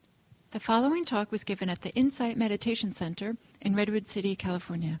The following talk was given at the Insight Meditation Center in Redwood City,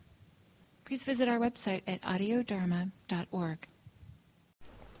 California. Please visit our website at audiodharma.org.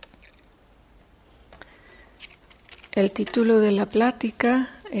 El título de la plática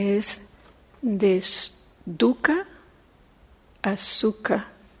es de Dukkha a Sukha,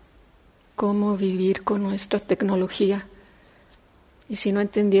 cómo vivir con nuestra tecnología. Y si no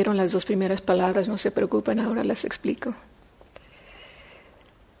entendieron las dos primeras palabras, no se preocupen, ahora las explico.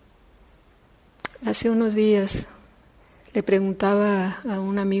 Hace unos días le preguntaba a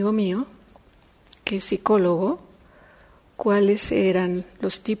un amigo mío, que es psicólogo, cuáles eran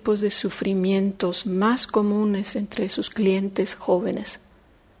los tipos de sufrimientos más comunes entre sus clientes jóvenes.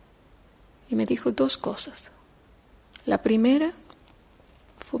 Y me dijo dos cosas. La primera,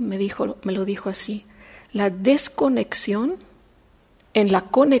 me lo dijo así: la desconexión en la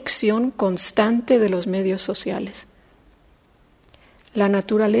conexión constante de los medios sociales. La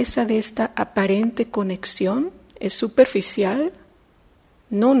naturaleza de esta aparente conexión es superficial,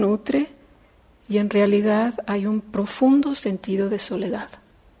 no nutre y en realidad hay un profundo sentido de soledad.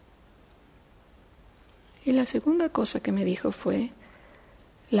 Y la segunda cosa que me dijo fue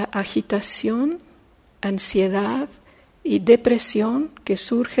la agitación, ansiedad y depresión que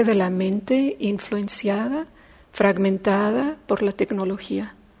surge de la mente influenciada, fragmentada por la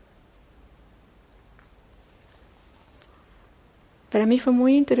tecnología. Para mí fue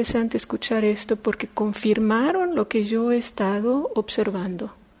muy interesante escuchar esto porque confirmaron lo que yo he estado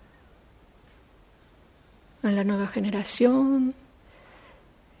observando en la nueva generación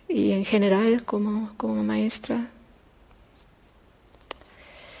y en general como maestra.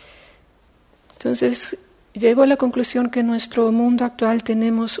 Entonces, llego a la conclusión que en nuestro mundo actual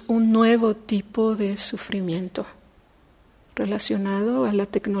tenemos un nuevo tipo de sufrimiento relacionado a la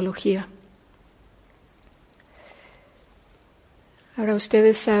tecnología. Ahora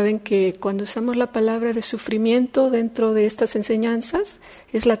ustedes saben que cuando usamos la palabra de sufrimiento dentro de estas enseñanzas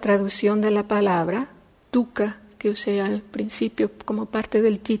es la traducción de la palabra Dukkha que usé al principio como parte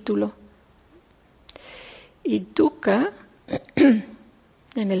del título. Y Dukkha,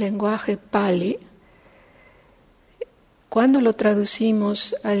 en el lenguaje Pali, cuando lo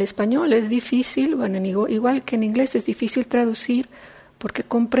traducimos al español es difícil, bueno, igual que en inglés es difícil traducir porque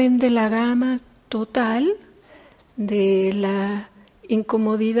comprende la gama total de la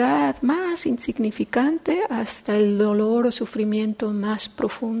incomodidad más insignificante hasta el dolor o sufrimiento más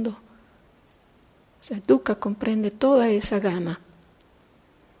profundo. O sea, Dukkha comprende toda esa gama.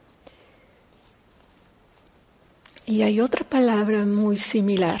 Y hay otra palabra muy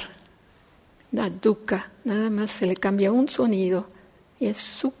similar, la Dukkha, nada más se le cambia un sonido, y es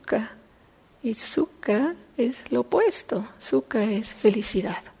Sukha. Y Sukha es lo opuesto, Sukha es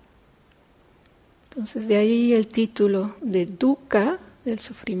felicidad. Entonces de ahí el título de Dukkha, del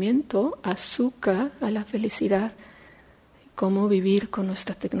sufrimiento, a Sukha, a la felicidad, cómo vivir con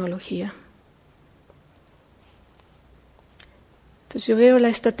nuestra tecnología. Entonces yo veo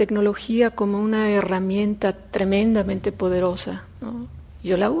esta tecnología como una herramienta tremendamente poderosa, ¿no?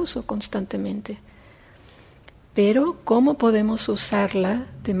 Yo la uso constantemente. Pero ¿cómo podemos usarla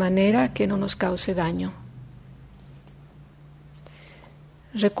de manera que no nos cause daño?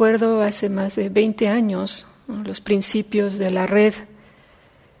 Recuerdo hace más de 20 años, ¿no?, los principios de la red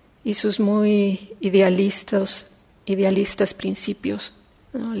y sus muy idealistas principios,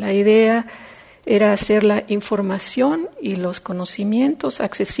 ¿no? La idea era hacer la información y los conocimientos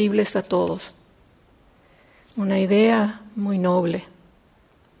accesibles a todos. Una idea muy noble.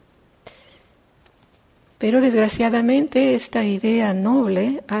 Pero desgraciadamente esta idea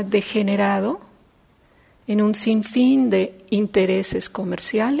noble ha degenerado en un sinfín de intereses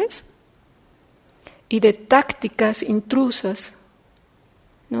comerciales y de tácticas intrusas,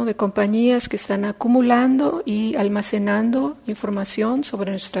 ¿no?, de compañías que están acumulando y almacenando información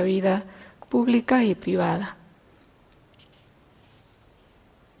sobre nuestra vida pública y privada.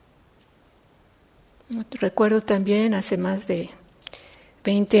 Recuerdo también hace más de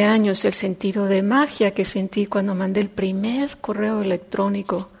 20 años el sentido de magia que sentí cuando mandé el primer correo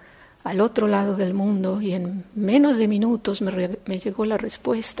electrónico al otro lado del mundo y en menos de minutos me llegó la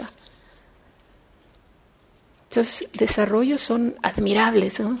respuesta. Estos desarrollos son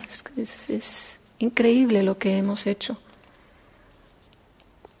admirables, ¿no? Es increíble lo que hemos hecho.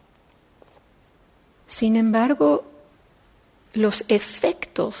 Sin embargo, los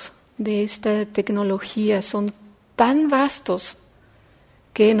efectos de esta tecnología son tan vastos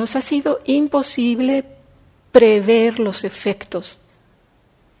que nos ha sido imposible prever los efectos.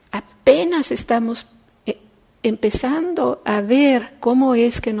 Apenas estamos empezando a ver cómo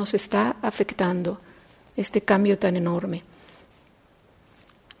es que nos está afectando este cambio tan enorme.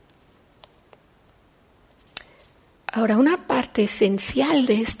 Ahora, una parte esencial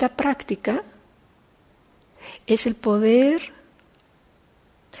de esta práctica es el poder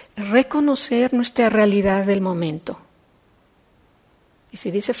reconocer nuestra realidad del momento. Y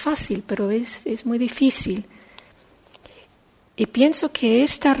se dice fácil, pero es muy difícil. Y pienso que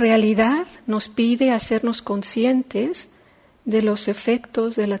esta realidad nos pide hacernos conscientes de los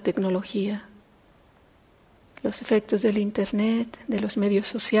efectos de la tecnología, los efectos del Internet, de los medios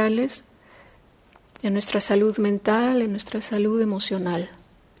sociales, en nuestra salud mental, en nuestra salud emocional.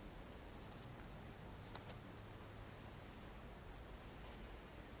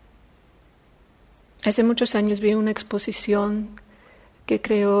 Hace muchos años vi una exposición que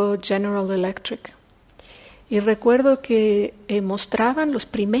creó General Electric y recuerdo que mostraban los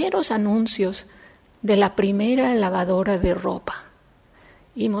primeros anuncios de la primera lavadora de ropa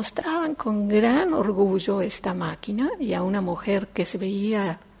y mostraban con gran orgullo esta máquina y a una mujer que se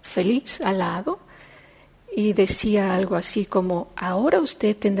veía feliz al lado y decía algo así como: ahora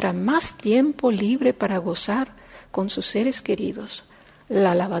usted tendrá más tiempo libre para gozar con sus seres queridos.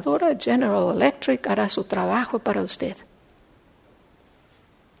 La lavadora General Electric hará su trabajo para usted.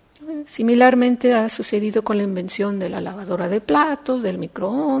 Similarmente ha sucedido con la invención de la lavadora de platos, del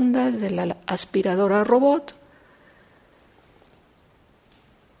microondas, de la aspiradora robot.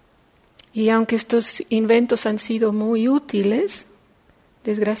 Y aunque estos inventos han sido muy útiles,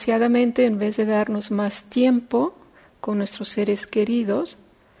 desgraciadamente, en vez de darnos más tiempo con nuestros seres queridos,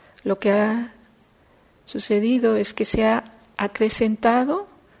 lo que ha sucedido es que se ha acrecentado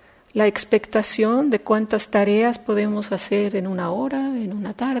la expectación de cuántas tareas podemos hacer en una hora, en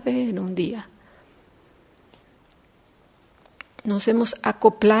una tarde, en un día. Nos hemos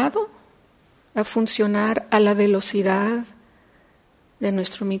acoplado a funcionar a la velocidad de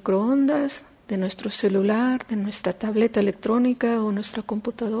nuestro microondas, de nuestro celular, de nuestra tableta electrónica o nuestra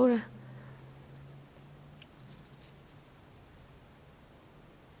computadora.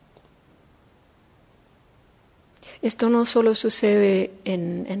 Esto no solo sucede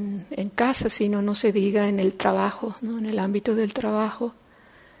en casa, sino no se diga en el trabajo, ¿no? En el ámbito del trabajo.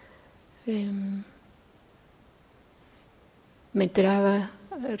 Me enteraba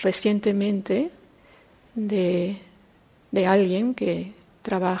recientemente de alguien que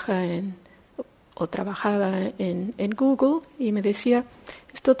trabajaba en Google y me decía: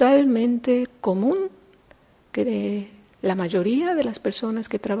 es totalmente común que la mayoría de las personas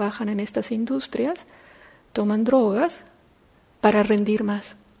que trabajan en estas industrias toman drogas para rendir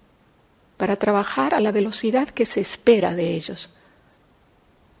más, para trabajar a la velocidad que se espera de ellos.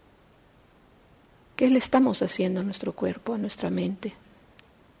 ¿Qué le estamos haciendo a nuestro cuerpo, a nuestra mente?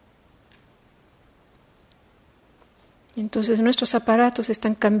 Entonces nuestros aparatos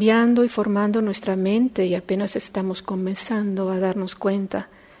están cambiando y formando nuestra mente y apenas estamos comenzando a darnos cuenta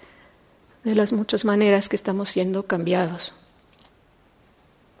de las muchas maneras que estamos siendo cambiados.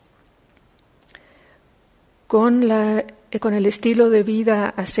 Con el estilo de vida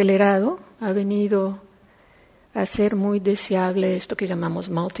acelerado ha venido a ser muy deseable esto que llamamos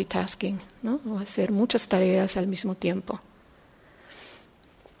multitasking, ¿no? O hacer muchas tareas al mismo tiempo.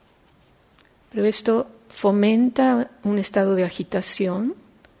 Pero esto fomenta un estado de agitación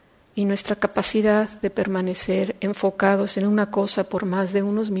y nuestra capacidad de permanecer enfocados en una cosa por más de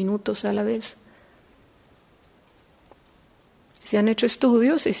unos minutos a la vez. Se han hecho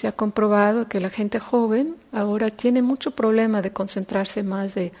estudios y se ha comprobado que la gente joven ahora tiene mucho problema de concentrarse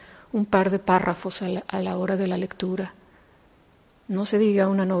más de un par de párrafos a la hora de la lectura. No se diga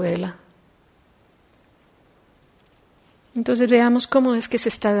una novela. Entonces veamos cómo es que se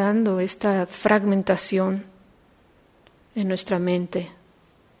está dando esta fragmentación en nuestra mente.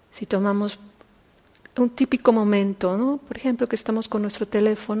 Si tomamos un típico momento, ¿no? Por ejemplo, que estamos con nuestro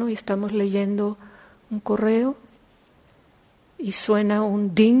teléfono y estamos leyendo un correo y suena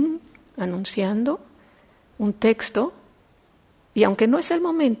un ding anunciando un texto, y aunque no es el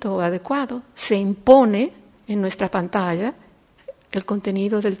momento adecuado, se impone en nuestra pantalla el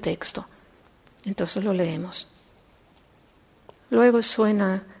contenido del texto. Entonces lo leemos. Luego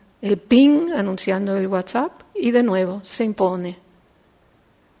suena el ping anunciando el WhatsApp y de nuevo se impone.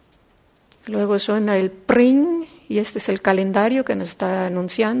 Luego suena el pring y este es el calendario que nos está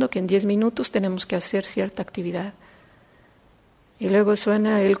anunciando que en 10 minutos tenemos que hacer cierta actividad. Y luego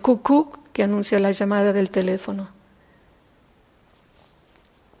suena el cucú que anuncia la llamada del teléfono.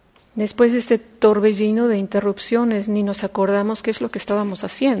 Después de este torbellino de interrupciones ni nos acordamos qué es lo que estábamos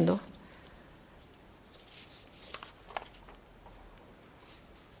haciendo.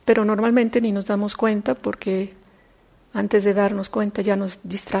 Pero normalmente ni nos damos cuenta porque antes de darnos cuenta ya nos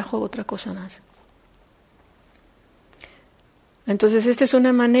distrajo otra cosa más. Entonces esta es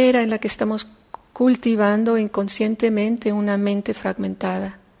una manera en la que estamos cultivando inconscientemente una mente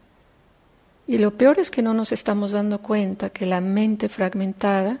fragmentada. Y lo peor es que no nos estamos dando cuenta que la mente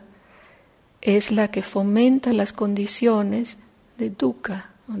fragmentada es la que fomenta las condiciones de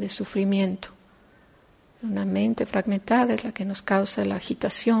dukkha o de sufrimiento. Una mente fragmentada es la que nos causa la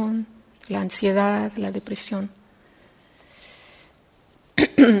agitación, la ansiedad, la depresión.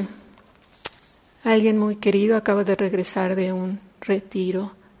 Alguien muy querido acaba de regresar de un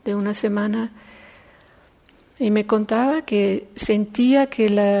retiro de una semana y me contaba que sentía que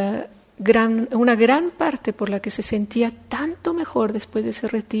una gran parte por la que se sentía tanto mejor después de ese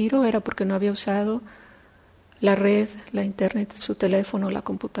retiro era porque no había usado la red, la internet, su teléfono, la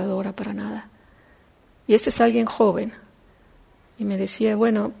computadora para nada. Y este es alguien joven. Y me decía,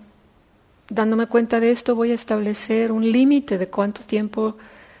 bueno, dándome cuenta de esto voy a establecer un límite de cuánto tiempo,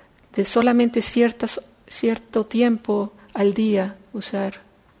 de solamente cierto tiempo al día usar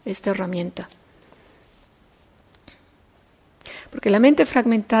esta herramienta. Porque la mente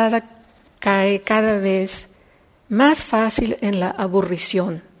fragmentada cae cada vez más fácil en la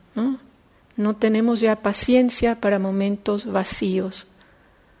aburrición, ¿no? No tenemos ya paciencia para momentos vacíos.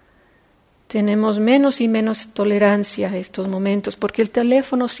 Tenemos menos y menos tolerancia a estos momentos, porque el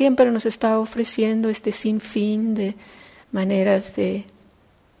teléfono siempre nos está ofreciendo este sinfín de maneras de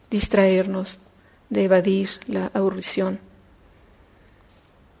distraernos, de evadir la aburrición.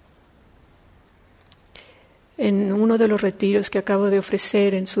 En uno de los retiros que acabo de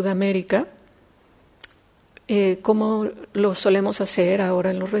ofrecer en Sudamérica, como lo solemos hacer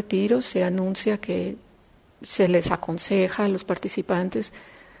ahora en los retiros, se anuncia que se les aconseja a los participantes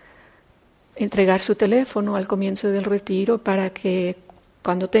entregar su teléfono al comienzo del retiro para que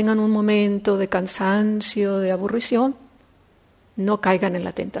cuando tengan un momento de cansancio, de aburrición, no caigan en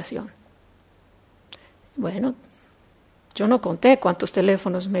la tentación. Bueno, yo no conté cuántos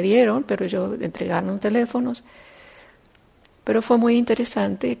teléfonos me dieron, pero entregaron teléfonos. Pero fue muy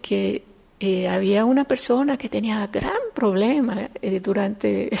interesante que había una persona que tenía gran problema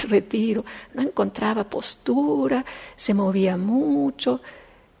durante el retiro. No encontraba postura, se movía mucho,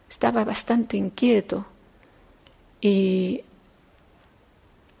 estaba bastante inquieto. Y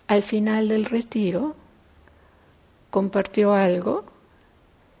al final del retiro compartió algo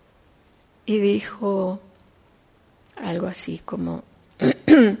y dijo algo así como,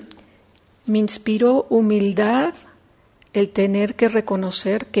 me inspiró humildad el tener que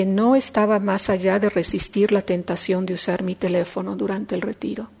reconocer que no estaba más allá de resistir la tentación de usar mi teléfono durante el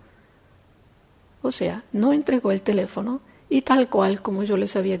retiro. O sea, no entregó el teléfono y tal cual como yo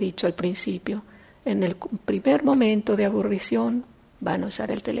les había dicho al principio, en el primer momento de aburrición van a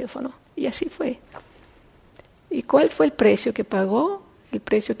usar el teléfono. Y así fue. ¿Y cuál fue el precio que pagó? El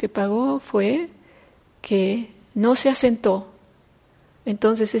precio que pagó fue que no se asentó.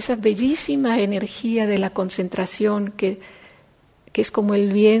 Entonces esa bellísima energía de la concentración que es como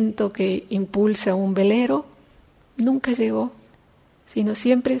el viento que impulsa un velero, nunca llegó, sino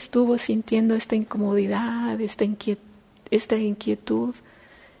siempre estuvo sintiendo esta incomodidad, esta inquietud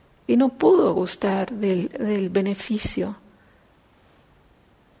y no pudo gustar del beneficio.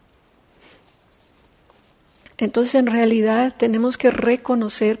 Entonces, en realidad, tenemos que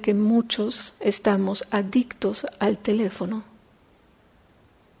reconocer que muchos estamos adictos al teléfono,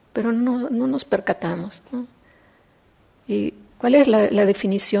 pero no nos percatamos, ¿no? ¿Y cuál es la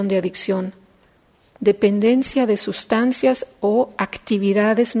definición de adicción? Dependencia de sustancias o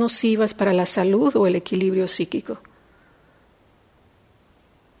actividades nocivas para la salud o el equilibrio psíquico.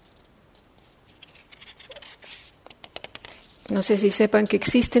 No sé si sepan que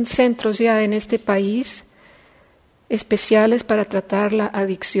existen centros ya en este país especiales para tratar la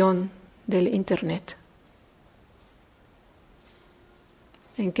adicción del Internet,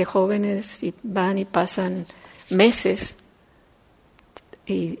 en que jóvenes van y pasan meses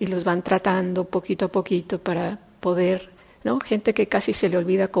y los van tratando poquito a poquito para poder, ¿no? Gente que casi se le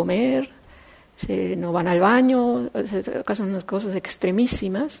olvida comer, no van al baño, hacen unas cosas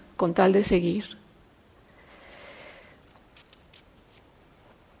extremísimas con tal de seguir.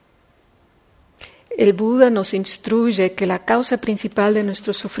 El Buda nos instruye que la causa principal de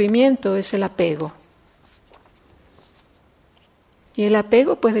nuestro sufrimiento es el apego. Y el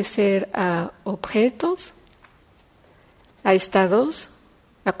apego puede ser a objetos, a estados,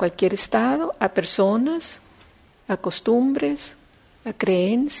 a cualquier estado, a personas, a costumbres, a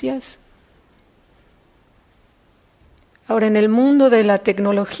creencias. Ahora, en el mundo de la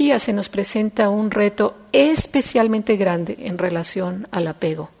tecnología se nos presenta un reto especialmente grande en relación al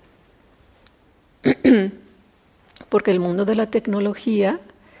apego. Porque el mundo de la tecnología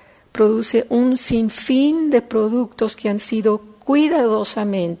produce un sinfín de productos que han sido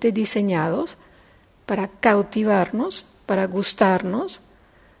cuidadosamente diseñados para cautivarnos, para gustarnos,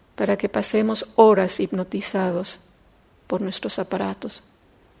 para que pasemos horas hipnotizados por nuestros aparatos.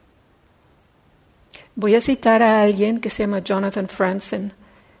 Voy a citar a alguien que se llama Jonathan Franzen.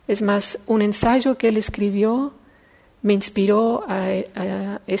 Es más, un ensayo que él escribió me inspiró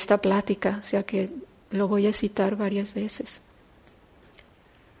a esta plática, o sea que lo voy a citar varias veces.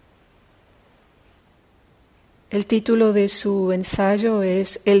 El título de su ensayo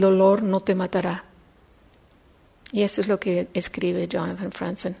es El dolor no te matará. Y esto es lo que escribe Jonathan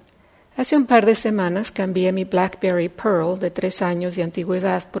Franzen. Hace un par de semanas cambié mi BlackBerry Pearl de 3 años de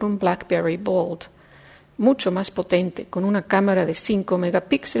antigüedad por un BlackBerry Bold, mucho más potente, con una cámara de 5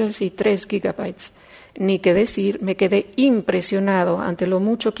 megapíxeles y 3 gigabytes. Ni que decir, me quedé impresionado ante lo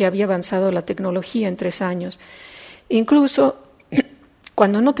mucho que había avanzado la tecnología en 3 años. Incluso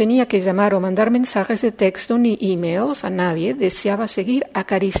cuando no tenía que llamar o mandar mensajes de texto ni emails a nadie, deseaba seguir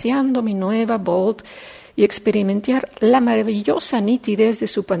acariciando mi nueva Bold y experimentar la maravillosa nitidez de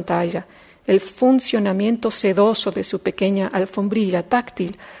su pantalla, el funcionamiento sedoso de su pequeña alfombrilla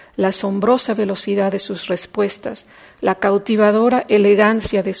táctil, la asombrosa velocidad de sus respuestas, la cautivadora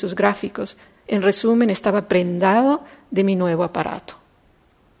elegancia de sus gráficos. En resumen, estaba prendado de mi nuevo aparato.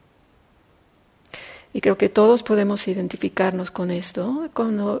 Y creo que todos podemos identificarnos con esto.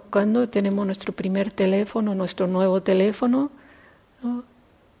 Cuando tenemos nuestro primer teléfono, nuestro nuevo teléfono, ¿no?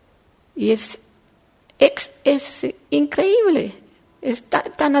 Y es increíble, es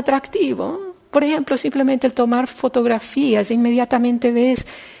tan atractivo. Por ejemplo, simplemente el tomar fotografías, inmediatamente ves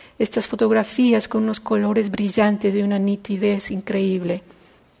estas fotografías con unos colores brillantes de una nitidez increíble.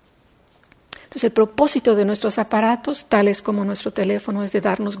 Entonces, el propósito de nuestros aparatos, tales como nuestro teléfono, es de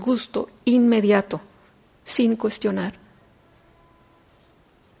darnos gusto inmediato, sin cuestionar.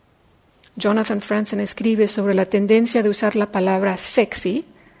 Jonathan Franzen escribe sobre la tendencia de usar la palabra sexy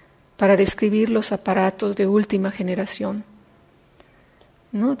para describir los aparatos de última generación,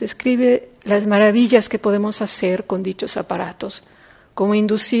 ¿no? Describe las maravillas que podemos hacer con dichos aparatos, como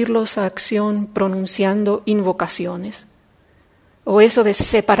inducirlos a acción pronunciando invocaciones, o eso de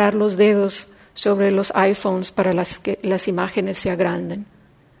separar los dedos sobre los iPhones para que las imágenes se agranden.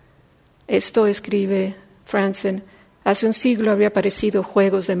 Esto, escribe Franzen, hace un siglo habría parecido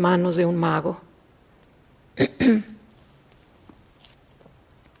juegos de manos de un mago.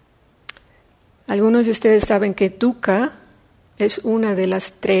 Algunos de ustedes saben que Dukkha es una de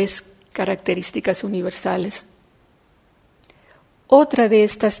las 3 características universales. Otra de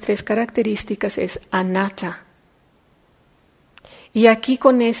estas 3 características es anatta. Y aquí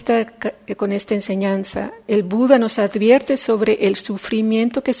con esta enseñanza, el Buda nos advierte sobre el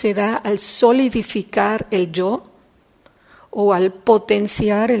sufrimiento que se da al solidificar el yo, o al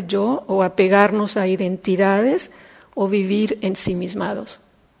potenciar el yo, o apegarnos a identidades, o vivir ensimismados.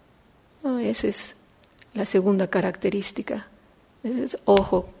 Esa es la segunda característica.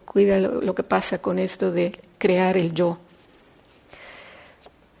 Ojo, cuida lo que pasa con esto de crear el yo.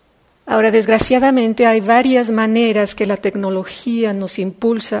 Ahora, desgraciadamente, hay varias maneras que la tecnología nos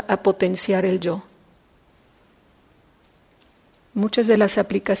impulsa a potenciar el yo. Muchas de las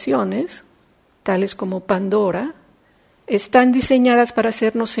aplicaciones, tales como Pandora, están diseñadas para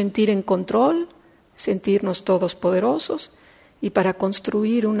hacernos sentir en control, sentirnos todos poderosos y para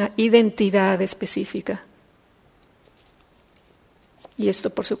construir una identidad específica. Y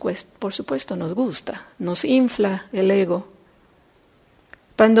esto, por supuesto, nos gusta, nos infla el ego.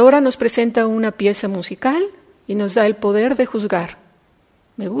 Pandora nos presenta una pieza musical y nos da el poder de juzgar.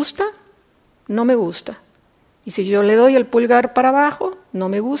 ¿Me gusta? No me gusta. Y si yo le doy el pulgar para abajo, no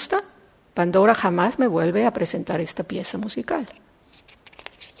me gusta, Pandora jamás me vuelve a presentar esta pieza musical.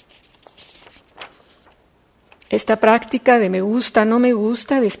 Esta práctica de me gusta, no me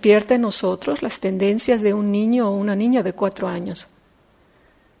gusta, despierta en nosotros las tendencias de un niño o una niña de 4 años.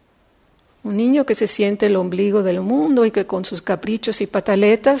 Un niño que se siente el ombligo del mundo y que con sus caprichos y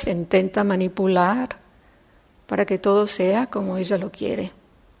pataletas intenta manipular para que todo sea como ella lo quiere.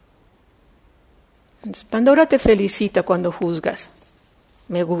 Entonces, Pandora te felicita cuando juzgas.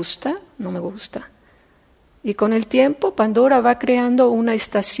 ¿Me gusta? ¿No me gusta? Y con el tiempo, Pandora va creando una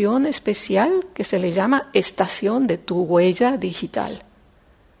estación especial que se le llama estación de tu huella digital.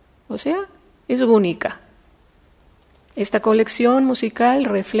 O sea, es única. Esta colección musical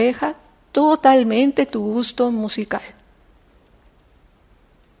refleja totalmente tu gusto musical.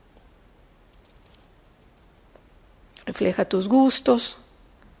 Refleja tus gustos,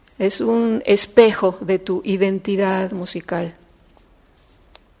 es un espejo de tu identidad musical.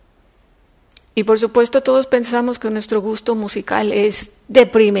 Y por supuesto todos pensamos que nuestro gusto musical es de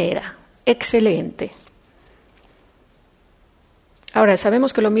primera, excelente. Ahora,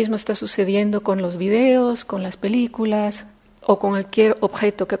 sabemos que lo mismo está sucediendo con los videos, con las películas o con cualquier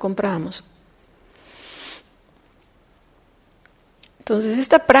objeto que compramos. Entonces,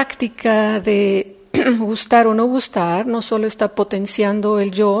 esta práctica de gustar o no gustar no solo está potenciando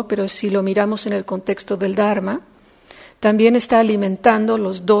el yo, pero si lo miramos en el contexto del Dharma, también está alimentando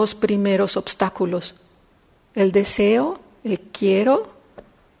los dos primeros obstáculos: el deseo, el quiero,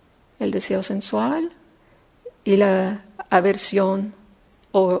 el deseo sensual, y la aversión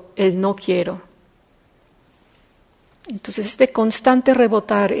o el no quiero. Entonces, este constante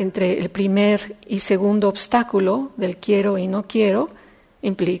rebotar entre el primer y segundo obstáculo del quiero y no quiero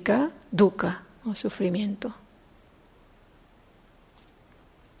implica dukkha, o sufrimiento.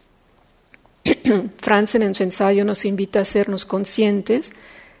 Franzen en su ensayo nos invita a hacernos conscientes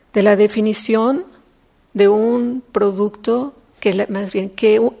de la definición de un producto, que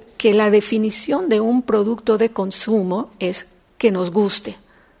la definición de un producto de consumo es que nos guste.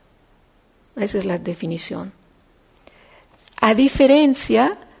 Esa es la definición. A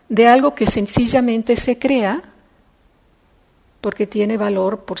diferencia de algo que sencillamente se crea porque tiene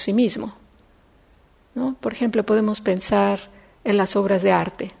valor por sí mismo, ¿no? Por ejemplo, podemos pensar en las obras de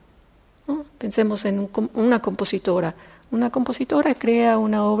arte, ¿no? Pensemos en una compositora. Una compositora crea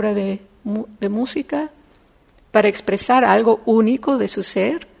una obra de música para expresar algo único de su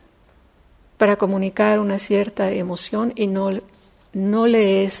ser, para comunicar una cierta emoción, y no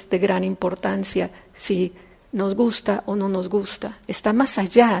le es de gran importancia si nos gusta o no nos gusta. Está más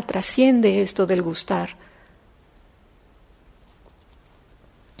allá, trasciende esto del gustar.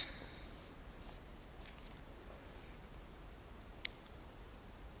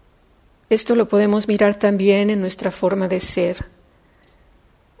 Esto lo podemos mirar también en nuestra forma de ser.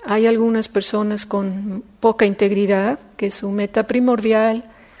 Hay algunas personas con poca integridad que su meta primordial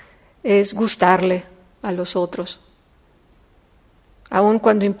es gustarle a los otros, aun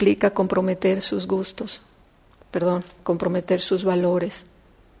cuando implica comprometer sus valores.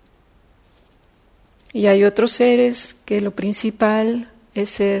 Y hay otros seres que lo principal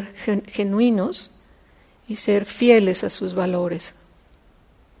es ser genuinos y ser fieles a sus valores.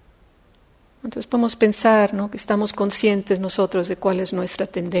 Entonces podemos pensar, ¿no?, que estamos conscientes nosotros de cuál es nuestra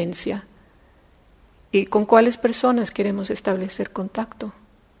tendencia y con cuáles personas queremos establecer contacto.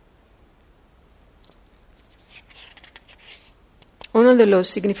 Uno de los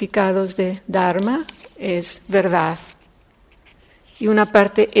significados de Dharma es verdad. Y una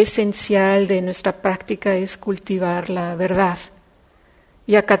parte esencial de nuestra práctica es cultivar la verdad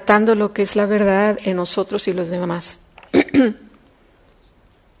y acatando lo que es la verdad en nosotros y los demás.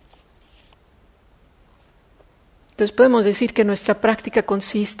 Entonces podemos decir que nuestra práctica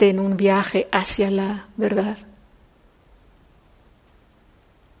consiste en un viaje hacia la verdad.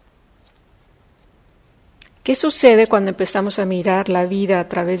 ¿Qué sucede cuando empezamos a mirar la vida a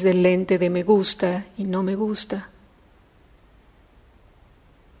través del lente de me gusta y no me gusta?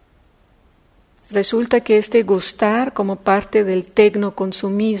 Resulta que este gustar como parte del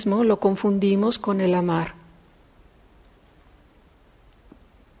tecnoconsumismo lo confundimos con el amar.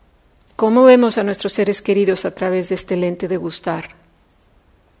 ¿Cómo vemos a nuestros seres queridos a través de este lente de gustar?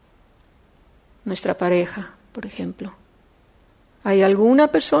 Nuestra pareja, por ejemplo. ¿Hay alguna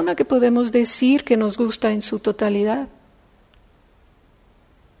persona que podemos decir que nos gusta en su totalidad?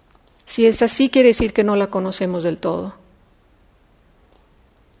 Si es así, quiere decir que no la conocemos del todo.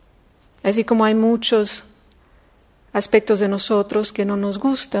 Así como hay muchos aspectos de nosotros que no nos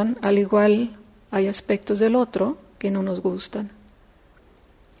gustan, al igual hay aspectos del otro que no nos gustan.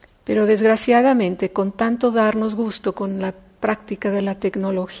 Pero desgraciadamente, con tanto darnos gusto con la práctica de la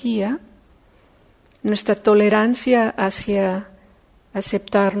tecnología, nuestra tolerancia hacia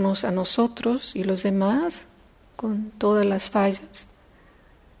aceptarnos a nosotros y los demás, con todas las fallas,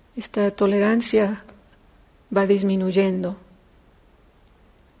 esta tolerancia va disminuyendo.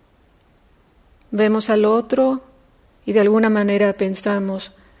 Vemos al otro y de alguna manera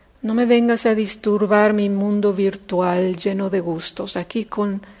pensamos, no me vengas a disturbar mi mundo virtual lleno de gustos. Aquí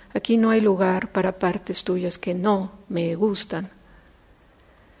no hay lugar para partes tuyas que no me gustan.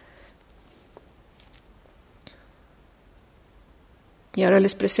 Y ahora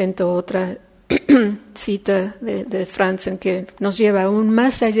les presento otra cita de Franzen que nos lleva aún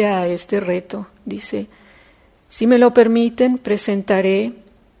más allá a este reto. Dice, si me lo permiten, presentaré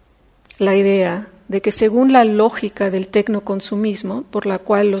la idea de que según la lógica del tecnoconsumismo, por la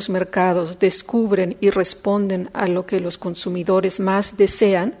cual los mercados descubren y responden a lo que los consumidores más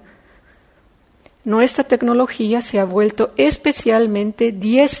desean, nuestra tecnología se ha vuelto especialmente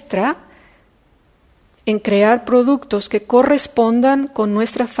diestra en crear productos que correspondan con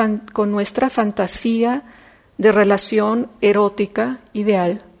nuestra fantasía de relación erótica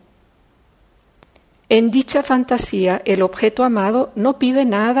ideal. En dicha fantasía, el objeto amado no pide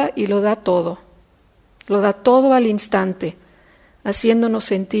nada y lo da todo al instante, haciéndonos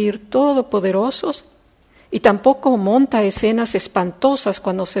sentir todopoderosos, y tampoco monta escenas espantosas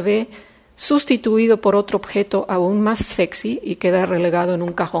cuando se ve sustituido por otro objeto aún más sexy y queda relegado en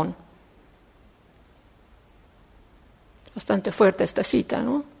un cajón. Bastante fuerte esta cita,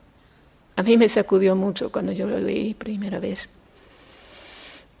 ¿no? A mí me sacudió mucho cuando yo lo leí primera vez.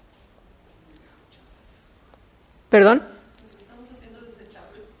 ¿Perdón? Nos estamos haciendo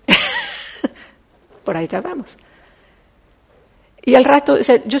desechables. Por ahí ya vamos. Y al rato, o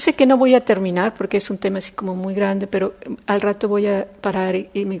sea, yo sé que no voy a terminar porque es un tema así como muy grande, pero al rato voy a parar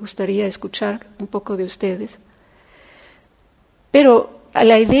y me gustaría escuchar un poco de ustedes. Pero a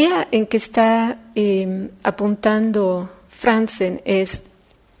la idea en que está apuntando Franzen es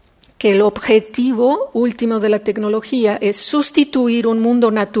que el objetivo último de la tecnología es sustituir un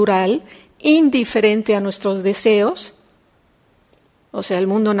mundo natural indiferente a nuestros deseos, o sea, el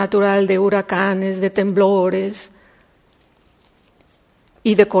mundo natural de huracanes, de temblores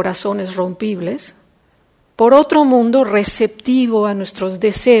y de corazones rompibles, por otro mundo receptivo a nuestros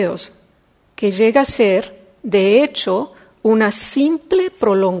deseos, que llega a ser, de hecho, una simple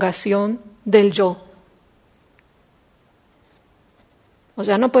prolongación del yo. O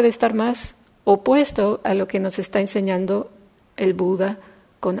sea, no puede estar más opuesto a lo que nos está enseñando el Buda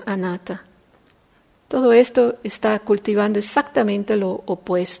con anatta. Todo esto está cultivando exactamente lo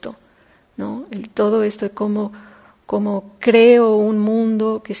opuesto, ¿no? Todo esto es como creo un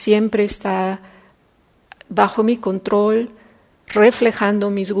mundo que siempre está bajo mi control, reflejando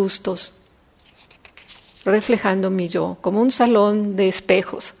mis gustos, reflejando mi yo, como un salón de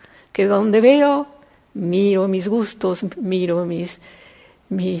espejos, que donde veo, miro mis gustos, miro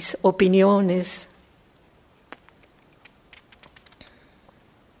mis opiniones.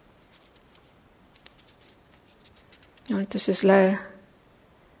 Entonces la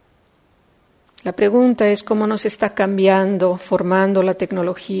pregunta es cómo nos está cambiando, formando la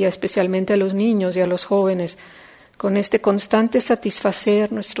tecnología, especialmente a los niños y a los jóvenes, con este constante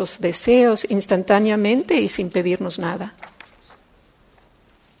satisfacer nuestros deseos instantáneamente y sin pedirnos nada.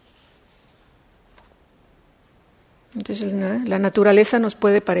 Entonces la naturaleza nos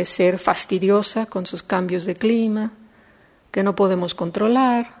puede parecer fastidiosa con sus cambios de clima, que no podemos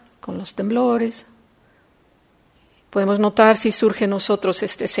controlar, con los temblores. Podemos notar si surge en nosotros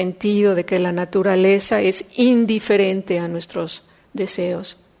este sentido de que la naturaleza es indiferente a nuestros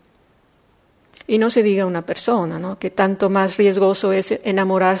deseos. Y no se diga una persona, ¿no? Que tanto más riesgoso es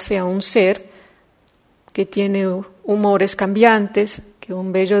enamorarse a un ser que tiene humores cambiantes, que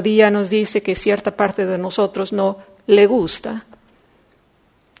un bello día nos dice que cierta parte de nosotros no le gusta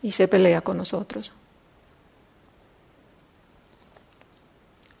y se pelea con nosotros.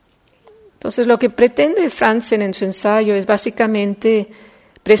 Entonces, lo que pretende Franzen en su ensayo es básicamente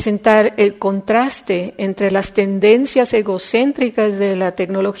presentar el contraste entre las tendencias egocéntricas de la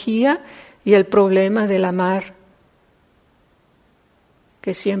tecnología y el problema del amar,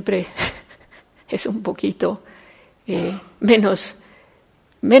 que siempre es un poquito menos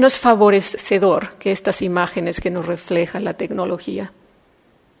favorecedor que estas imágenes que nos refleja la tecnología.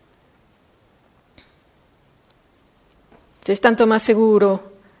 Es tanto más seguro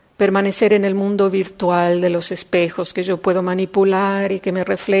permanecer en el mundo virtual de los espejos que yo puedo manipular y que me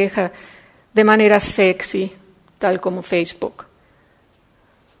refleja de manera sexy, tal como Facebook.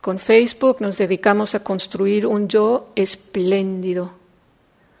 Con Facebook nos dedicamos a construir un yo espléndido,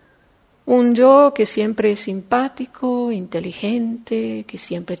 un yo que siempre es simpático, inteligente, que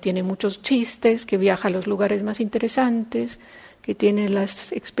siempre tiene muchos chistes, que viaja a los lugares más interesantes, que tiene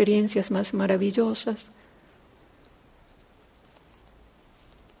las experiencias más maravillosas.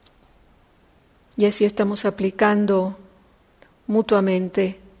 Y así estamos aplicando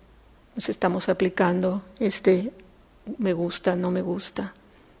mutuamente, nos estamos aplicando me gusta, no me gusta.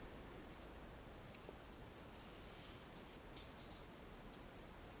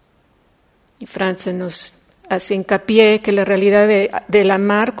 Y Franzen nos hace hincapié que la realidad del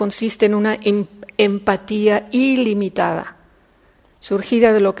amar consiste en una empatía ilimitada,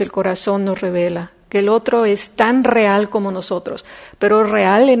 surgida de lo que el corazón nos revela, que el otro es tan real como nosotros, pero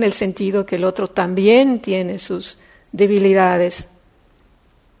real en el sentido que el otro también tiene sus debilidades.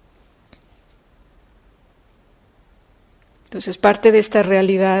 Entonces, parte de esta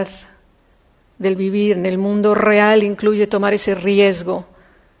realidad del vivir en el mundo real incluye tomar ese riesgo,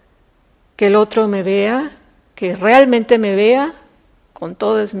 que el otro me vea, que realmente me vea con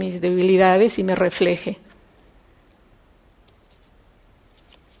todas mis debilidades y me refleje.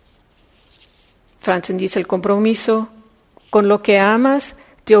 Franzen dice, el compromiso con lo que amas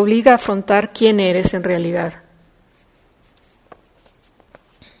te obliga a afrontar quién eres en realidad.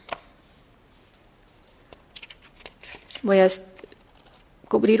 Voy a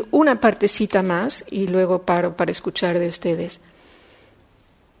cubrir una partecita más y luego paro para escuchar de ustedes.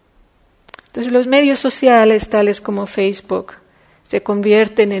 Entonces, los medios sociales, tales como Facebook, se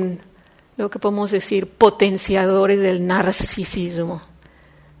convierten en lo que podemos decir potenciadores del narcisismo.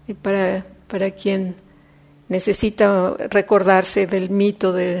 Y para quien necesita recordarse del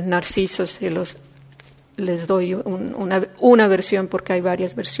mito de Narciso, les doy una versión, porque hay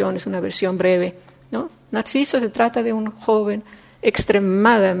varias versiones, una versión breve, ¿no? Narciso se trata de un joven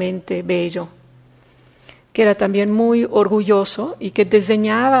extremadamente bello, que era también muy orgulloso y que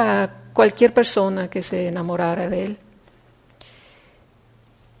desdeñaba a cualquier persona que se enamorara de él.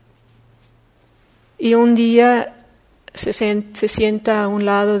 Y un día se sienta a un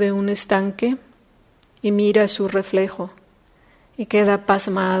lado de un estanque y mira su reflejo y queda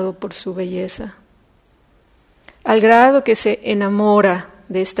pasmado por su belleza, al grado que se enamora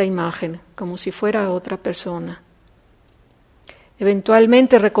de esta imagen como si fuera otra persona.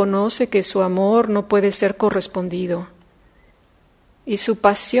 Eventualmente reconoce que su amor no puede ser correspondido y su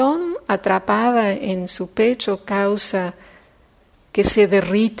pasión atrapada en su pecho causa que se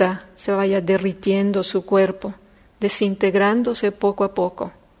derrita, se vaya derritiendo su cuerpo, desintegrándose poco a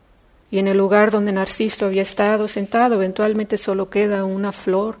poco. Y en el lugar donde Narciso había estado sentado, eventualmente solo queda una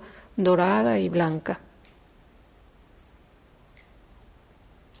flor dorada y blanca.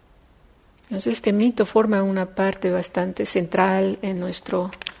 Entonces, este mito forma una parte bastante central en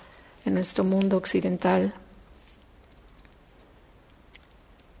nuestro mundo occidental.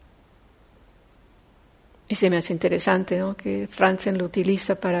 Y se me hace interesante, ¿no?, que Franzen lo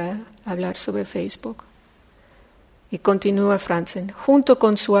utiliza para hablar sobre Facebook. Y continúa Franzen, junto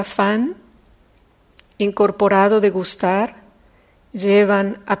con su afán incorporado de gustar,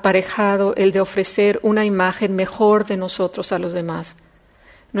 llevan aparejado el de ofrecer una imagen mejor de nosotros a los demás.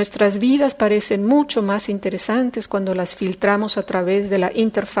 Nuestras vidas parecen mucho más interesantes cuando las filtramos a través de la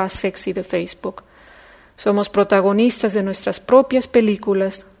interfaz sexy de Facebook. Somos protagonistas de nuestras propias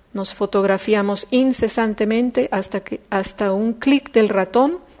películas, nos fotografiamos incesantemente basta un clic del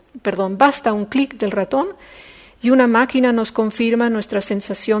ratón y una máquina nos confirma nuestra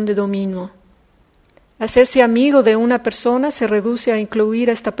sensación de dominio. Hacerse amigo de una persona se reduce a incluir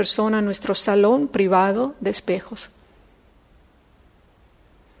a esta persona en nuestro salón privado de espejos.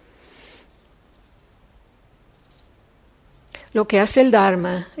 Lo que hace el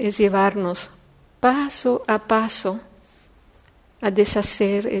Dharma es llevarnos paso a paso a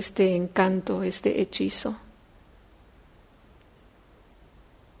deshacer este encanto, este hechizo.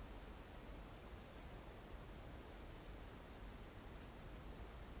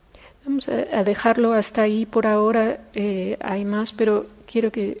 Vamos a dejarlo hasta ahí por ahora, hay más, pero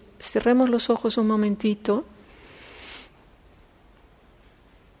quiero que cerremos los ojos un momentito.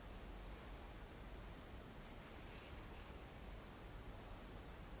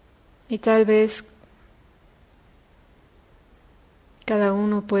 Y tal vez cada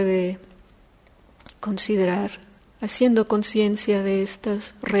uno puede considerar, haciendo conciencia de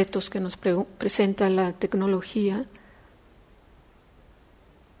estos retos que nos presenta la tecnología,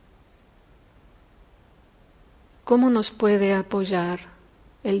 ¿cómo nos puede apoyar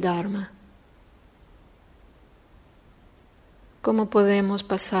el Dharma? ¿Cómo podemos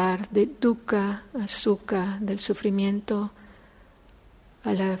pasar de Dukkha a Sukha, del sufrimiento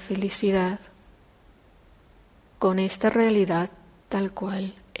a la felicidad, con esta realidad tal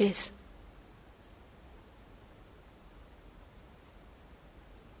cual es?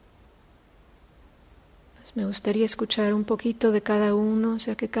 Pues me gustaría escuchar un poquito de cada uno, o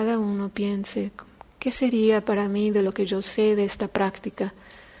sea, que cada uno piense, ¿qué sería para mí de lo que yo sé de esta práctica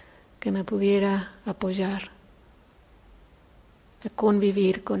que me pudiera apoyar a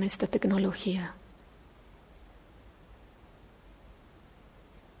convivir con esta tecnología?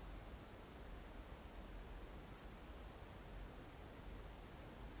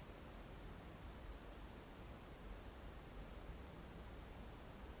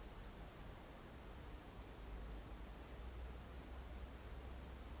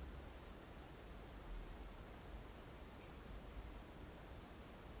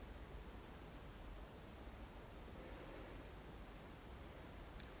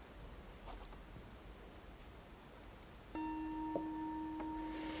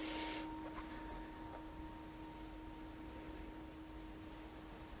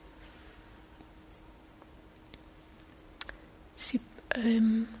 Sí,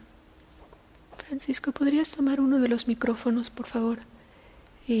 Francisco, ¿podrías tomar uno de los micrófonos, por favor?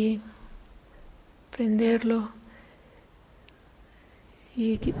 Y prenderlo.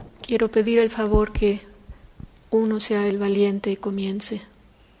 Y quiero pedir el favor que uno sea el valiente y comience.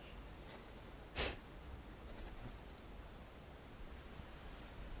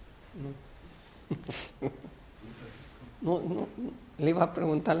 No, le iba a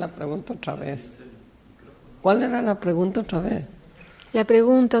preguntar la pregunta otra vez. ¿Cuál era la pregunta otra vez? La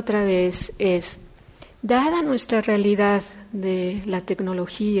pregunta otra vez es, dada nuestra realidad de la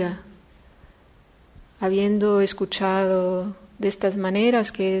tecnología, habiendo escuchado de estas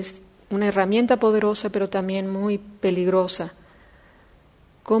maneras que es una herramienta poderosa pero también muy peligrosa,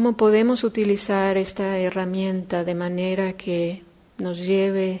 ¿cómo podemos utilizar esta herramienta de manera que nos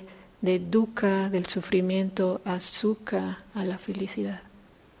lleve de Dukkha, del sufrimiento, a Sukha, a la felicidad?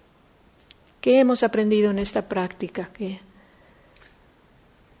 ¿Qué hemos aprendido en esta práctica que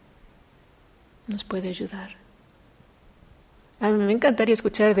nos puede ayudar? A mí me encantaría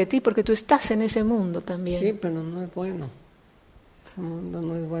escuchar de ti porque tú estás en ese mundo también. Sí, pero no es bueno. Ese mundo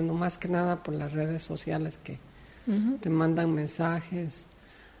no es bueno, más que nada por las redes sociales que te mandan mensajes.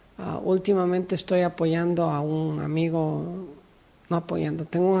 Últimamente estoy apoyando a un amigo,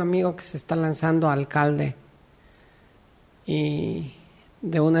 tengo un amigo que se está lanzando a alcalde y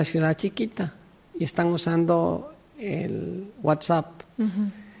de una ciudad chiquita y están usando el WhatsApp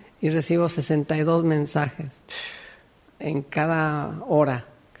y recibo 62 mensajes en cada hora,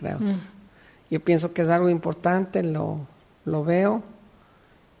 creo. Yo pienso que es algo importante, lo veo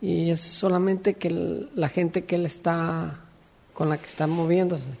y es solamente que la gente que él está con la que está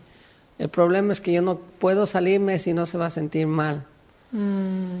moviéndose. El problema es que yo no puedo salirme si no se va a sentir mal.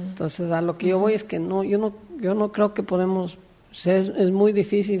 Entonces a lo que yo voy es que yo no creo que podemos. Es muy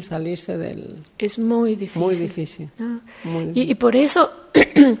difícil salirse del... Es muy difícil. Muy difícil. ¿No? Muy difícil. Y por eso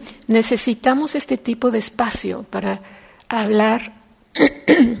necesitamos este tipo de espacio para hablar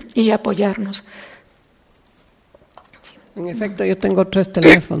y apoyarnos. En efecto, yo tengo 3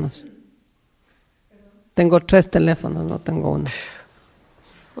 teléfonos. Tengo 3 teléfonos, no tengo uno.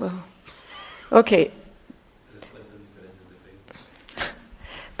 Wow. Ok.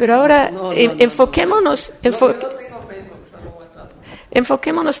 Pero ahora enfoquémonos...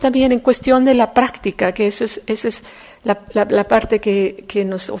 Enfoquémonos también en cuestión de la práctica, que esa es la parte que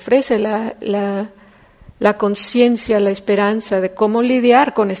nos ofrece la conciencia, la esperanza de cómo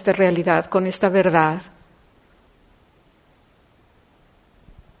lidiar con esta realidad, con esta verdad.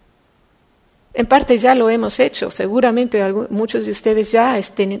 En parte ya lo hemos hecho, seguramente muchos de ustedes ya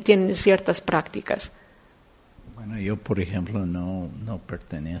tienen ciertas prácticas. Bueno, yo por ejemplo no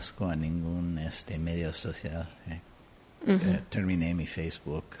pertenezco a ningún medio social. Terminé mi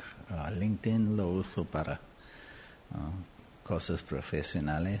Facebook. LinkedIn lo uso para cosas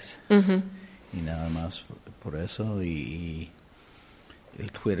profesionales y nada más por eso. Y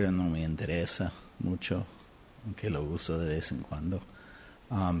el Twitter no me interesa mucho, aunque lo uso de vez en cuando.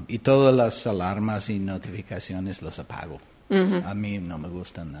 Y todas las alarmas y notificaciones las apago. A mí no me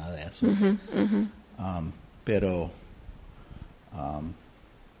gusta nada de eso. Pero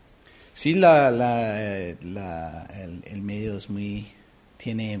sí, el medio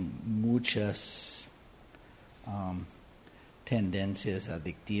tiene muchas tendencias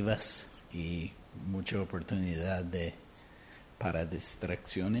adictivas y mucha oportunidad para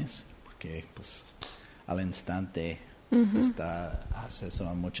distracciones, porque pues al instante está acceso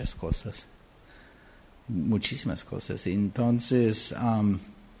a muchas cosas, muchísimas cosas. Entonces,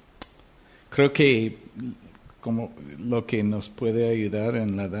 creo que como lo que nos puede ayudar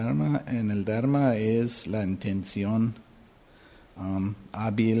en el Dharma es la intención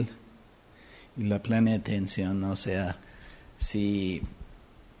hábil y la plena atención. O sea, si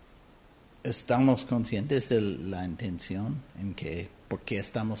estamos conscientes de la intención, en que por qué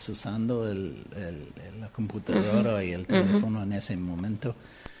estamos usando la computadora y el teléfono en ese momento,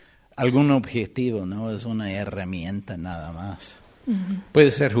 algún objetivo, no es una herramienta nada más.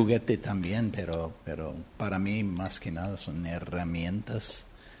 Puede ser juguete también, pero para mí más que nada son herramientas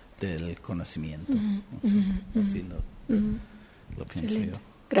del conocimiento. Así lo pienso. Excelente. Yo.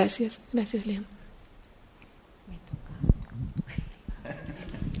 Gracias, Liam.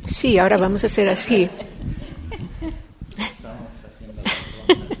 Sí, ahora vamos a hacer así. Estamos haciendo la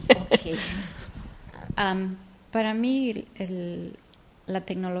Okay. Para mí la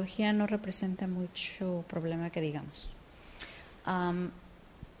tecnología no representa mucho problema que digamos.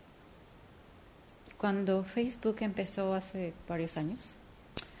 Cuando Facebook empezó hace varios años,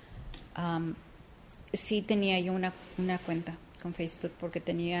 sí tenía yo una cuenta con Facebook porque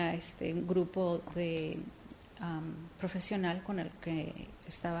tenía un grupo de profesional con el que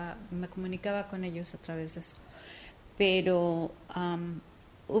me comunicaba con ellos a través de eso. Pero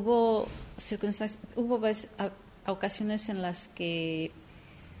hubo circunstancias, ocasiones en las que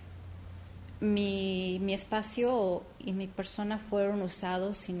mi espacio y mi persona fueron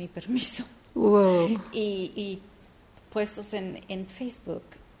usados sin mi permiso. Wow. Y puestos en Facebook.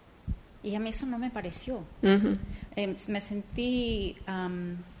 Y a mí eso no me pareció. Ujú. Me sentí...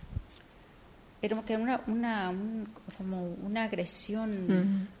 era como una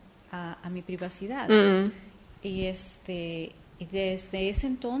agresión a mi privacidad. Y desde ese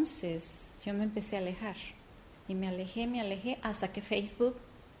entonces yo me empecé a alejar. Y me alejé hasta que Facebook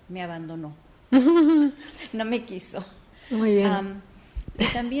me abandonó. No me quiso. Muy bien. Y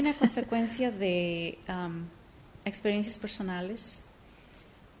también a consecuencia de experiencias personales,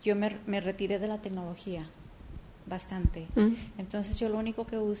 yo me retiré de la tecnología bastante. Entonces yo lo único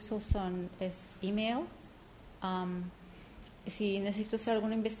que uso es email. Si necesito hacer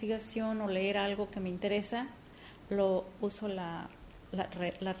alguna investigación o leer algo que me interesa, lo uso la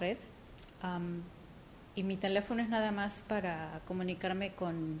red. Y mi teléfono es nada más para comunicarme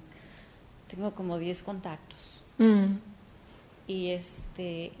tengo como 10 contactos. Y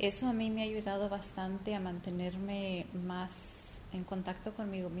eso a mí me ha ayudado bastante a mantenerme más en contacto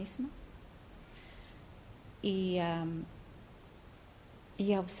conmigo misma y a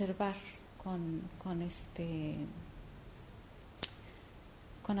observar con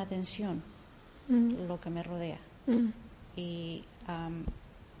atención lo que me rodea. Y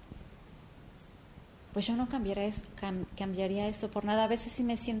pues yo no cambiaría esto por nada. A veces sí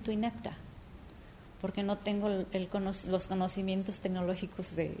me siento inepta porque no tengo los conocimientos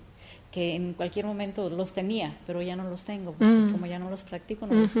tecnológicos que en cualquier momento los tenía, pero ya no los tengo. Como ya no los practico,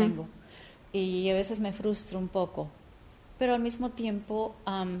 no los tengo. Y a veces me frustro un poco. Pero al mismo tiempo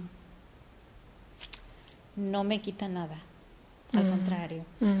no me quita nada. Al contrario.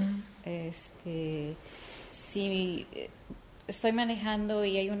 Si estoy manejando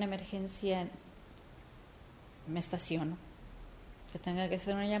y hay una emergencia, me estaciono. Que tenga que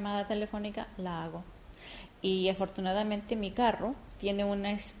hacer una llamada telefónica, la hago. Y afortunadamente mi carro tiene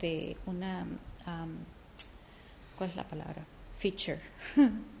una ¿cuál es la palabra? Feature.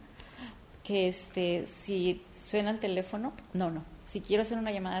 Que si suena el teléfono, si quiero hacer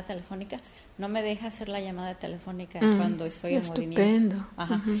una llamada telefónica, no me deja hacer la llamada telefónica cuando estoy en movimiento.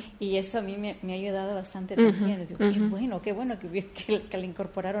 Ajá. Y eso a mí me ha ayudado bastante también. Digo, qué bueno que le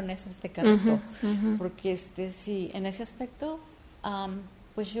incorporaron eso a este carrito. Porque sí, en ese aspecto,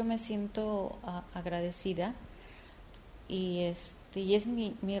 pues yo me siento agradecida y es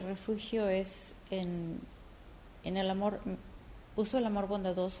mi refugio es en el amor. Uso el amor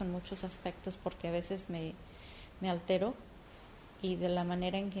bondadoso en muchos aspectos porque a veces me altero y de la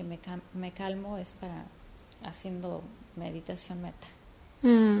manera en que me calmo es haciendo meditación meta.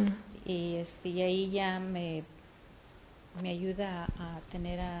 Y ahí ya me ayuda a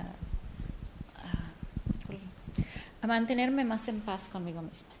tener a mantenerme más en paz conmigo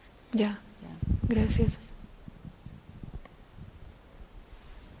misma. Ya. Gracias.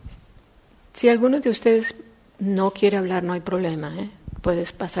 Si alguno de ustedes no quiere hablar, no hay problema, ¿eh?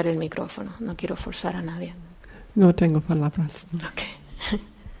 Puedes pasar el micrófono. No quiero forzar a nadie. No tengo palabras. Ok.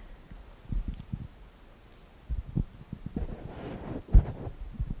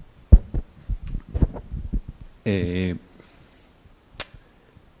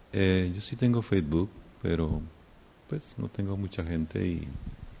 Yo sí tengo Facebook, pero pues no tengo mucha gente y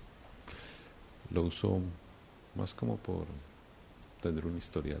lo uso más como por tener un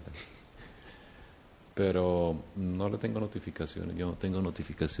historial. Pero no le tengo notificaciones. Yo no tengo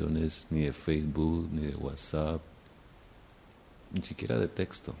notificaciones ni de Facebook, ni de WhatsApp, ni siquiera de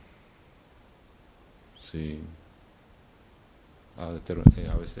texto. Sí. A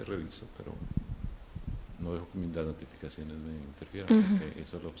veces reviso, pero no dejo que las notificaciones me interfieran, porque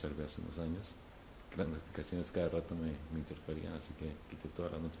eso lo observé hace unos años. Las notificaciones cada rato me interferían, así que quité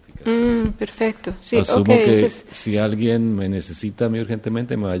todas las notificaciones. Perfecto. Sí, Asumo que si alguien me necesita a mí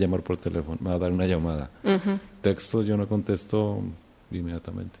urgentemente me va a llamar por teléfono, me va a dar una llamada. Texto yo no contesto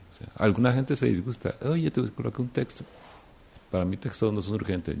inmediatamente. O sea, alguna gente se disgusta. Oye, te coloqué un texto. Para mí textos no son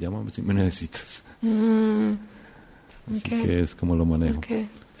urgentes. Llámame si me necesitas. Así que es como lo manejo.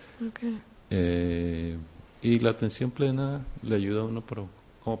 Y la atención plena le ayuda a uno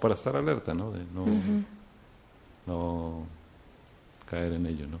como para estar alerta, ¿no? De no caer en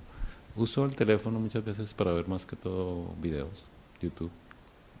ello, ¿no? Uso el teléfono muchas veces para ver más que todo videos, YouTube.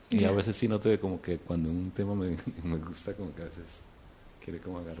 Y a veces sí noto como que cuando un tema me gusta, como que a veces quiere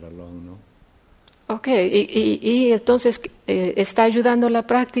como agarrarlo a uno. Ok, y entonces está ayudando la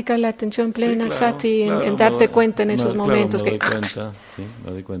práctica, la atención plena, sí, claro, Sati, en darte cuenta en esos momentos me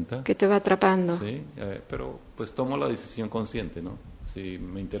doy cuenta que te va atrapando. Sí, pero pues tomo la decisión consciente, ¿no? Si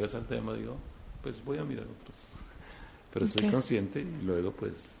me interesa el tema, digo, pues voy a mirar otros. Pero estoy consciente y luego,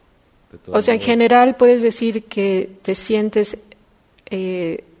 pues, de todos O sea, en modos, general puedes decir que te sientes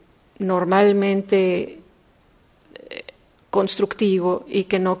normalmente constructivo y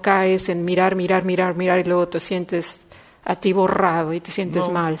que no caes en mirar y luego te sientes atiborrado y te sientes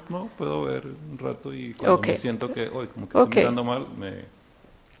mal. No, puedo ver un rato y cuando me siento que hoy como que estoy mirando mal, me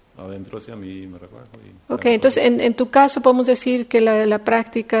adentro hacia mí y me relajo. Entonces en tu caso podemos decir que la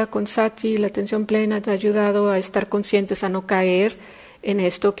práctica con sati, la atención plena, te ha ayudado a estar conscientes, a no caer en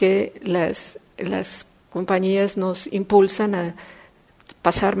esto que las compañías nos impulsan a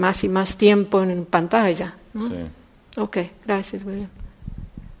pasar más y más tiempo en pantalla, ¿no? Sí. Ok, gracias, William.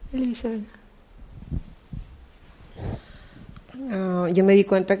 Elizabeth. Yo me di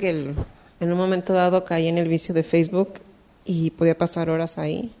cuenta que en un momento dado caí en el vicio de Facebook y podía pasar horas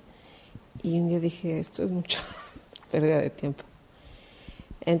ahí. Y un día dije, esto es mucho pérdida de tiempo.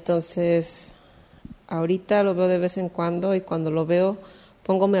 Entonces, ahorita lo veo de vez en cuando y cuando lo veo,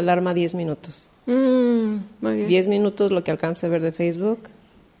 pongo mi alarma 10 minutos. Muy bien. 10 minutos lo que alcance a ver de Facebook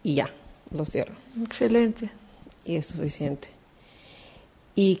y ya, lo cierro. Excelente. Y es suficiente.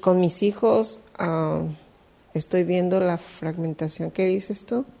 Y con mis hijos estoy viendo la fragmentación que dices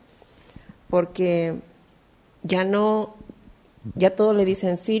tú, porque ya todo le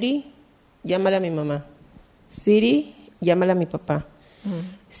dicen Siri, llámale a mi mamá. Siri, llámale a mi papá.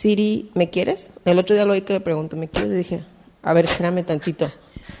 Siri, ¿me quieres? El otro día lo oí que le pregunto, ¿me quieres? Y dije, a ver, espérame tantito.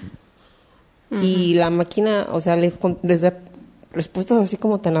 Y la máquina, o sea, les da respuestas así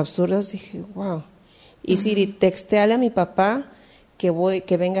como tan absurdas, dije, wow. Y Siri, textéale a mi papá que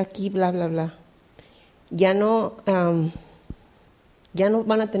venga aquí, bla, bla, bla. Ya no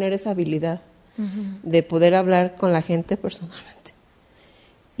van a tener esa habilidad de poder hablar con la gente personalmente.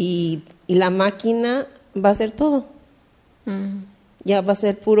 Y la máquina va a hacer todo. Ya va a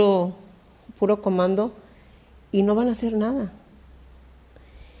ser puro comando y no van a hacer nada.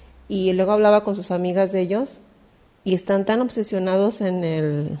 Y luego hablaba con sus amigas de ellos y están tan obsesionados en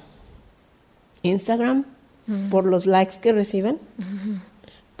el Instagram por los likes que reciben.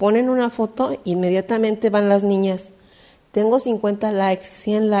 Ponen una foto, inmediatamente van las niñas. Tengo 50 likes,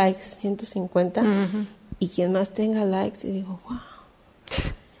 100 likes, 150. Y quien más tenga likes, y digo, wow.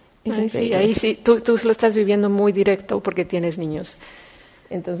 Ahí sí, tú lo estás viviendo muy directo porque tienes niños.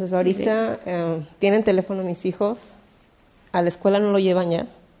 Entonces ahorita tienen teléfono mis hijos, a la escuela no lo llevan ya.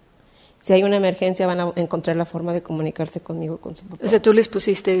 Si hay una emergencia van a encontrar la forma de comunicarse conmigo, con su papá. O sea, ¿tú les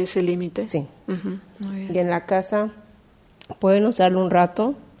pusiste ese límite? Sí. Muy bien. Y en la casa pueden usarlo un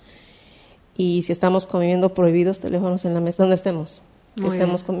rato. Y si estamos comiendo, prohibidos teléfonos en la mesa, donde estemos. Que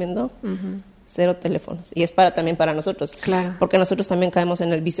estemos comiendo, 0 teléfonos. Y es también para nosotros. Claro. Porque nosotros también caemos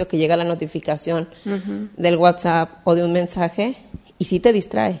en el vicio que llega la notificación del WhatsApp o de un mensaje y sí te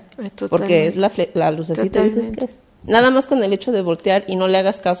distrae. Porque es la lucecita. Dices, ¿qué es? Nada más con el hecho de voltear y no le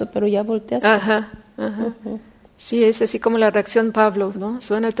hagas caso, pero ya volteas. Sí, es así como la reacción Pavlov, ¿no?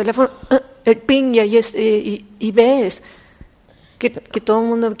 Suena el teléfono, el ping, y ves que todo el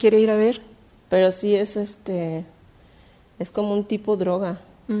mundo quiere ir a ver. Pero sí es como un tipo droga.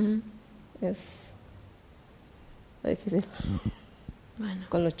 Es difícil. Bueno.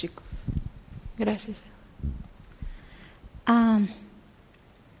 Con los chicos. Gracias.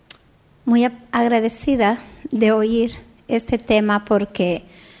 Muy agradecida de oír este tema porque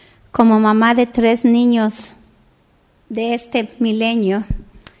como mamá de 3 niños de este milenio,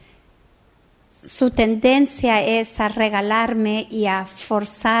 su tendencia es a regalarme y a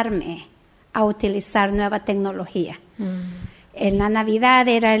forzarme a utilizar nueva tecnología. En la Navidad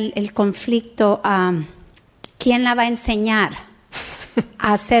era el conflicto, ¿quién la va a enseñar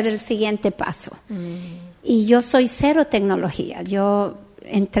a hacer el siguiente paso? Y yo soy 0 tecnología, yo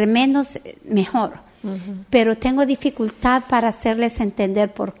entre menos mejor, pero tengo dificultad para hacerles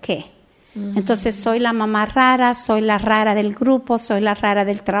entender por qué. Entonces soy la mamá rara, soy la rara del grupo, soy la rara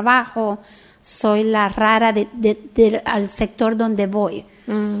del trabajo, soy la rara al sector donde voy,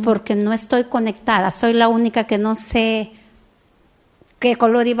 porque no estoy conectada, soy la única que no sé qué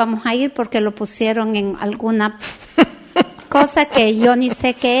color íbamos a ir porque lo pusieron en alguna cosa que yo ni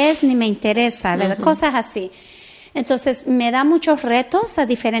sé qué es ni me interesa, ¿verdad? Cosas así. Entonces me da muchos retos a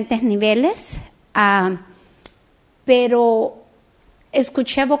diferentes niveles, pero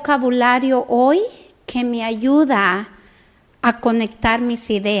escuché vocabulario hoy que me ayuda a conectar mis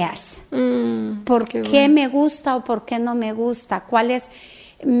ideas. ¿Por qué me gusta o por qué no me gusta?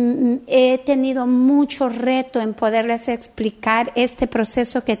 He tenido mucho reto en poderles explicar este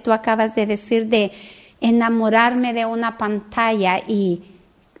proceso que tú acabas de decir de enamorarme de una pantalla y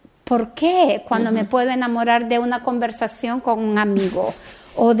 ¿por qué? Cuando me puedo enamorar de una conversación con un amigo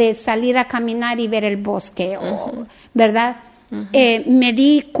o de salir a caminar y ver el bosque, ¿verdad? Me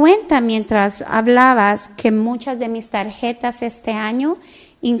di cuenta mientras hablabas que muchas de mis tarjetas este año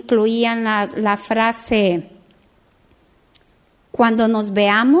incluían la frase, cuando nos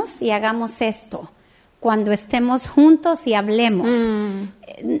veamos y hagamos esto, cuando estemos juntos y hablemos.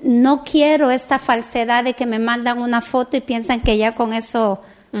 No quiero esta falsedad de que me mandan una foto y piensan que ya con eso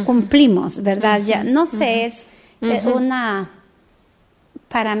cumplimos, ¿verdad? Ya, no sé, es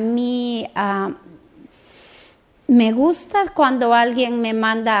para mí, me gusta cuando alguien me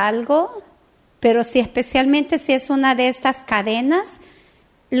manda algo, pero especialmente si es una de estas cadenas,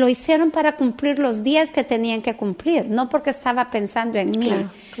 lo hicieron para cumplir los días que tenían que cumplir, no porque estaba pensando en mí,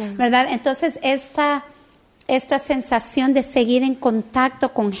 claro. ¿Verdad? Entonces, esta sensación de seguir en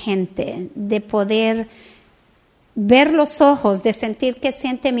contacto con gente, de poder ver los ojos, de sentir qué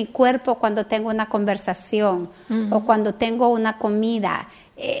siente mi cuerpo cuando tengo una conversación o cuando tengo una comida.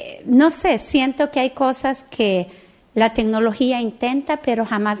 No sé, siento que hay cosas que la tecnología intenta, pero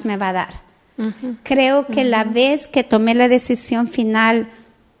jamás me va a dar. Creo que la vez que tomé la decisión final,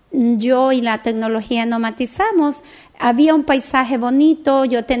 yo y la tecnología no matizamos, había un paisaje bonito,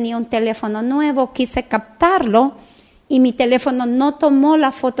 yo tenía un teléfono nuevo, quise captarlo y mi teléfono no tomó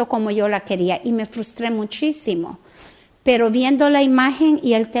la foto como yo la quería y me frustré muchísimo. Pero viendo la imagen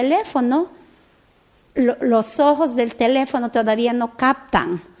y el teléfono, los ojos del teléfono todavía no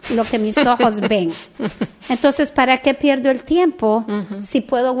captan lo que mis ojos ven. Entonces, ¿para qué pierdo el tiempo si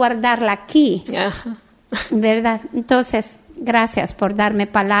puedo guardarla aquí? ¿Verdad? Entonces, gracias por darme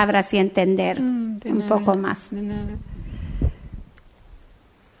palabras y entender un poco más. De nada.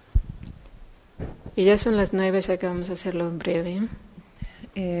 Y ya son las 9, ya que vamos a hacerlo en breve.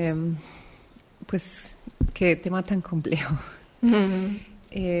 Pues, qué tema tan complejo.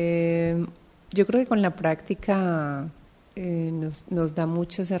 Yo creo que con la práctica nos da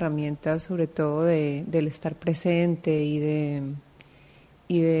muchas herramientas, sobre todo del estar presente y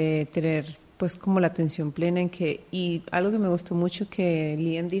de tener pues como la atención plena y algo que me gustó mucho que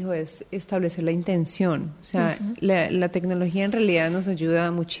Liam dijo es establecer la intención. O sea, la tecnología en realidad nos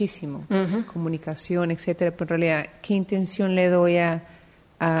ayuda muchísimo, comunicación, etcétera, pero en realidad, ¿qué intención le doy a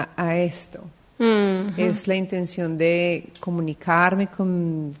esto? Es la intención de comunicarme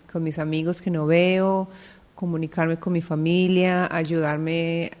con mis amigos que no veo, comunicarme con mi familia,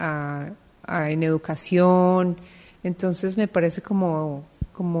 ayudarme en educación. Entonces me parece como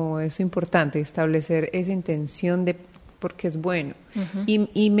eso importante, establecer esa intención porque es bueno.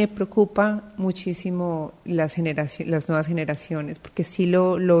 Y me preocupa muchísimo las nuevas generaciones, porque sí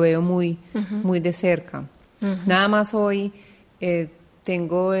lo veo muy de cerca. Nada más hoy estoy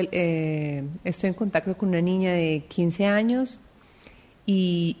en contacto con una niña de 15 años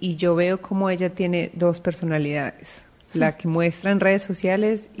y yo veo cómo ella tiene 2 personalidades, la que muestra en redes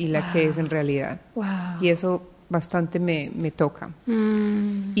sociales y la que es en realidad. Y eso bastante me toca.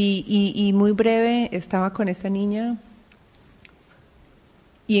 Y muy breve, estaba con esta niña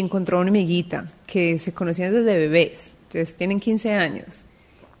y encontró una amiguita que se conocían desde bebés, entonces tienen 15 años,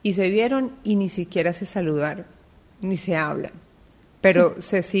 y se vieron y ni siquiera se saludaron, ni se hablan, pero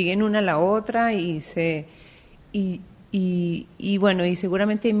se siguen una a la otra y bueno, y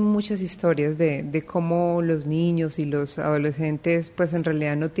seguramente hay muchas historias de cómo los niños y los adolescentes pues en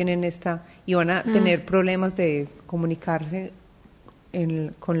realidad no tienen y van a tener problemas de comunicarse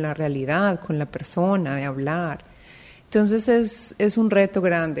con la realidad, con la persona, de hablar. Entonces es un reto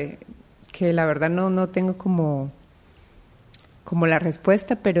grande que la verdad no tengo como la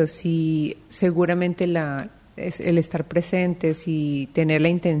respuesta, pero sí seguramente es el estar presentes y tener la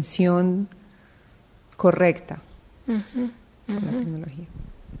intención correcta con la tecnología.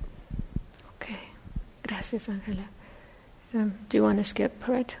 Okay, gracias, Ángela. Do you want to skip,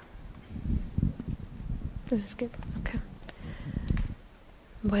 right? Skip, okay.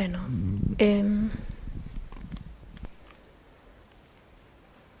 Bueno,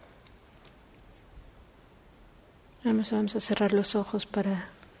 vamos a cerrar los ojos para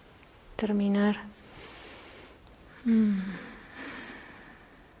terminar.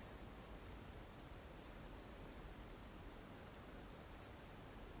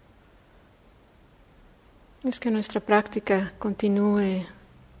 Es que nuestra práctica continúe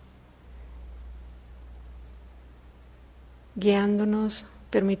guiándonos,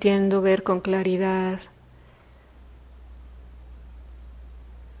 permitiendo ver con claridad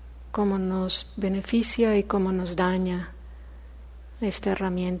cómo nos beneficia y cómo nos daña esta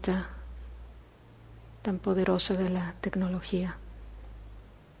herramienta tan poderosa de la tecnología.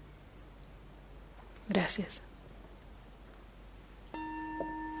 Gracias.